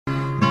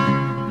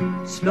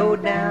slow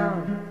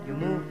down, you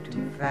move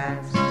too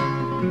fast.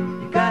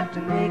 You got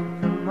to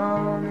make the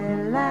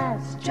morning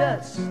last,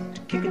 just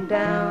kicking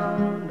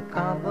down the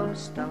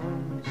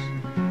cobblestones,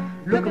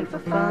 looking for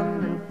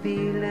fun and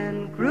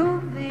feeling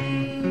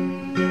groovy.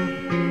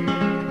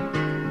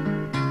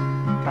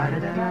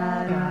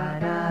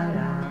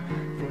 Ba-da-da-da-da-da,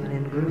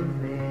 feeling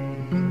groovy.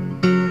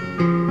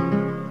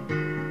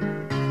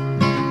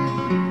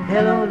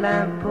 Hello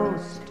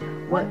lamppost,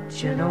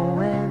 what you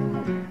knowin'?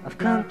 I've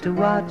come to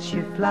watch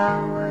your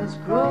flowers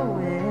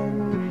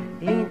growing.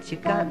 Ain't you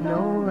got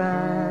no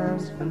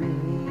rhymes for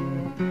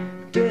me?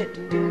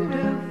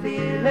 Do-do-do-do,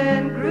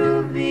 feeling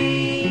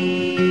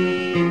groovy.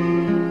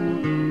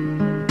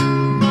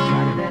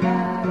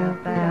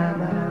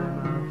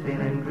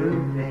 Feeling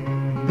groovy.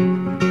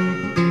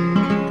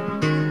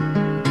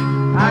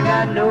 I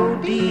got no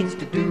deeds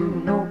to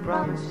do, no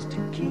promises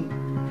to keep.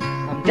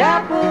 I'm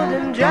dappled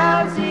and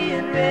drowsy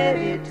and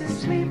ready to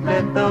sleep.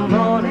 Let the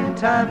morning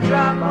time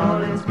drop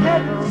all its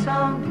petals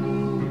on me.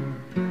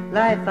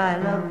 Life, I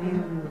love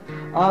you,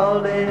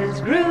 all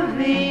is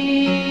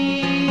groovy.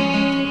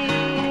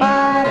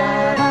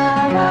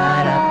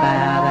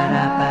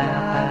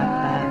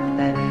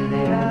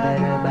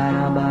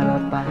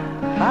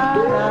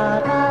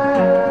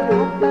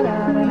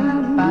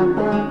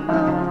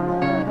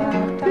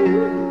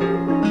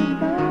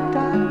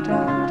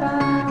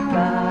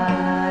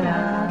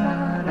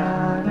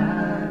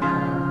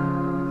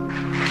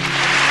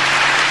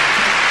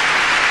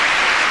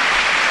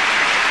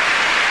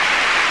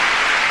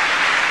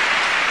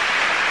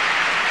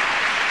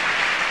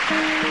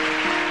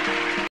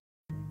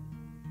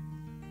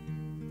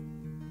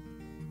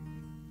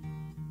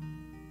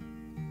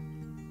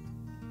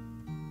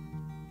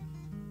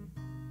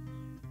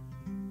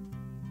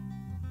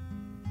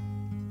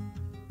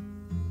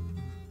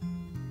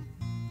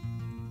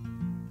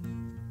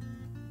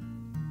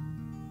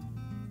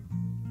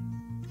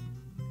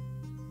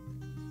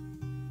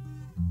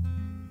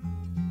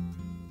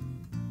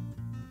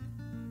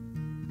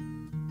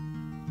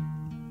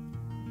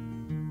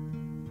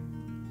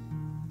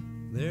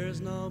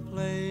 There's no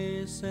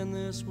place in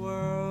this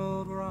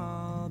world where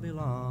I'll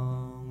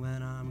belong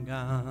when I'm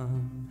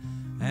gone,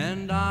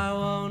 and I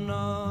won't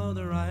know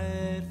the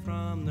right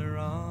from the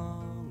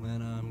wrong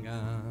when I'm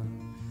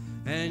gone,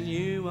 and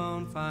you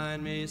won't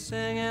find me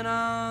singing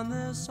on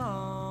this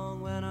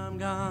song when I'm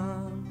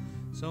gone.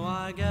 So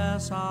I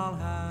guess I'll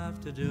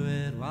have to do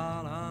it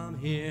while I'm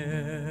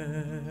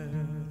here,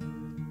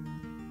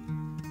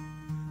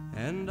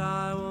 and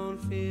I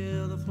won't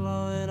feel the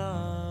flowing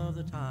of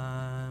the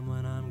time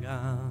when I'm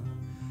gone.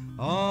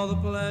 All the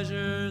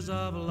pleasures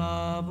of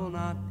love will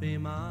not be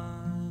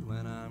mine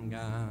when I'm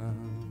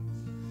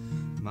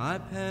gone. My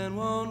pen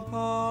won't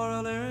pour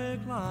a lyric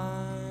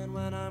line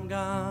when I'm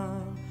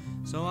gone.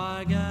 So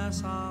I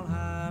guess I'll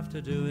have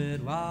to do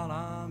it while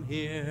I'm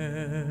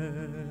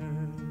here,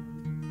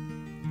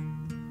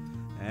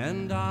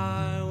 and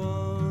I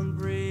won't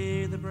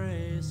breathe the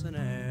bracing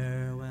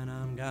air when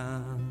I'm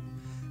gone,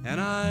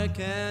 and I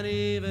can't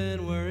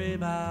even worry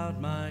about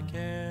my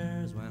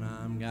cares when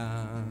I'm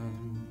gone.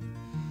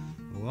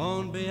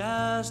 Won't be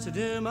asked to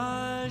do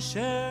my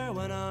share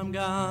when I'm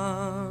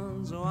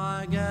gone, so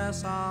I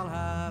guess I'll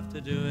have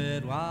to do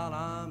it while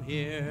I'm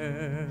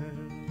here,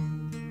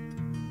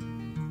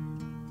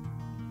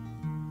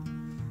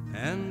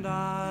 and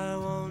I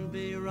won't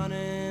be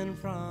running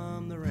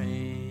from the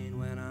rain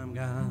when I'm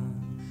gone,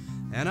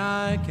 and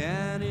I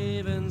can't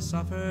even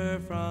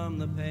suffer from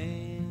the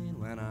pain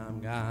when I'm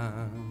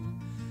gone.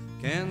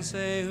 Can't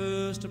say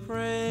who's to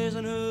praise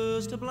and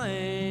who's to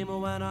blame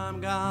when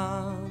I'm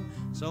gone,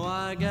 so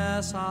I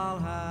guess I'll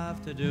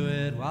have to do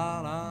it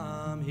while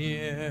I'm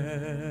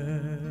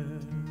here.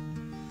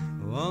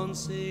 Won't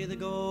see the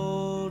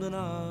golden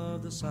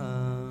of the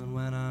sun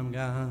when I'm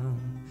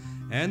gone,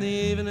 and the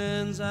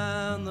evenings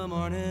and the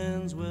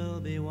mornings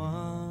will be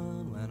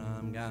one when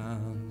I'm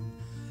gone.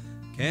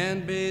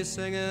 Can't be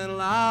singing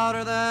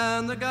louder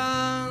than the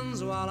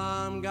guns while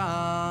I'm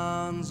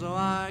gone, so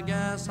I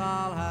guess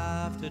I'll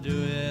have to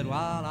do it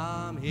while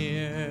I'm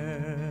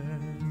here.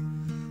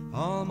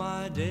 All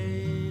my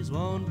days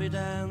won't be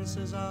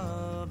dances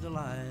of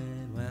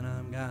delight when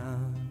I'm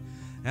gone,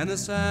 and the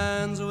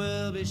sands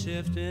will be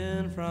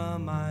shifting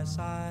from my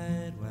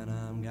side when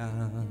I'm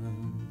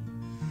gone.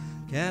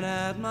 Can't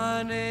add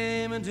my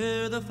name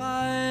into the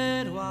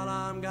fight while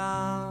I'm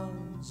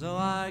gone, so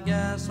I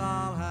guess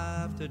I'll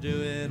have to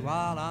do it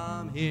while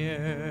I'm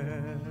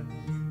here,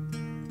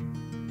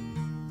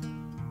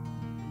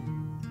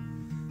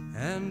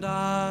 and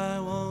I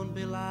won't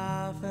be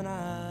laughing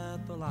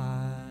at the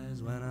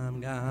lies when I'm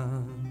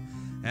gone,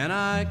 and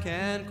I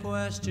can't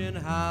question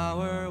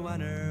how or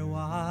when or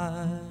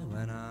why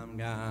when I'm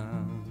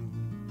gone.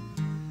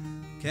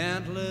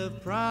 Can't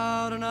live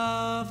proud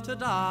enough to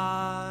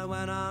die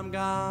when I'm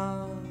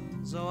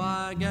gone, so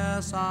I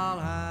guess I'll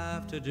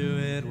have to do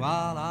it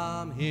while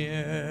I'm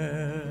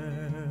here.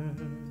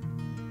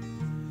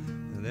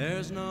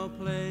 There's no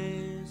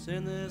place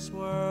in this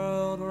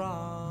world where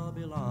I'll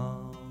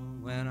belong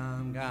when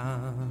I'm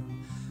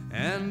gone,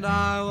 and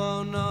I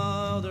won't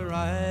know know the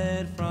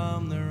right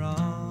from the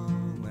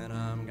wrong when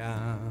I'm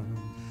gone.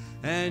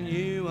 And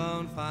you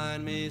won't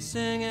find me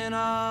singing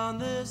on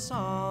this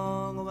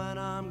song when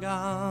I'm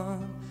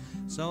gone.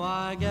 So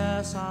I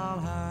guess I'll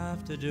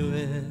have to do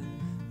it.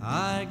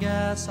 I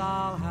guess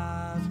I'll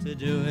have to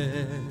do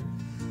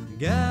it.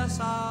 Guess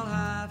I'll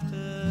have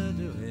to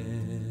do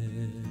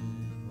it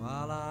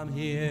while I'm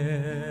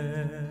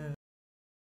here.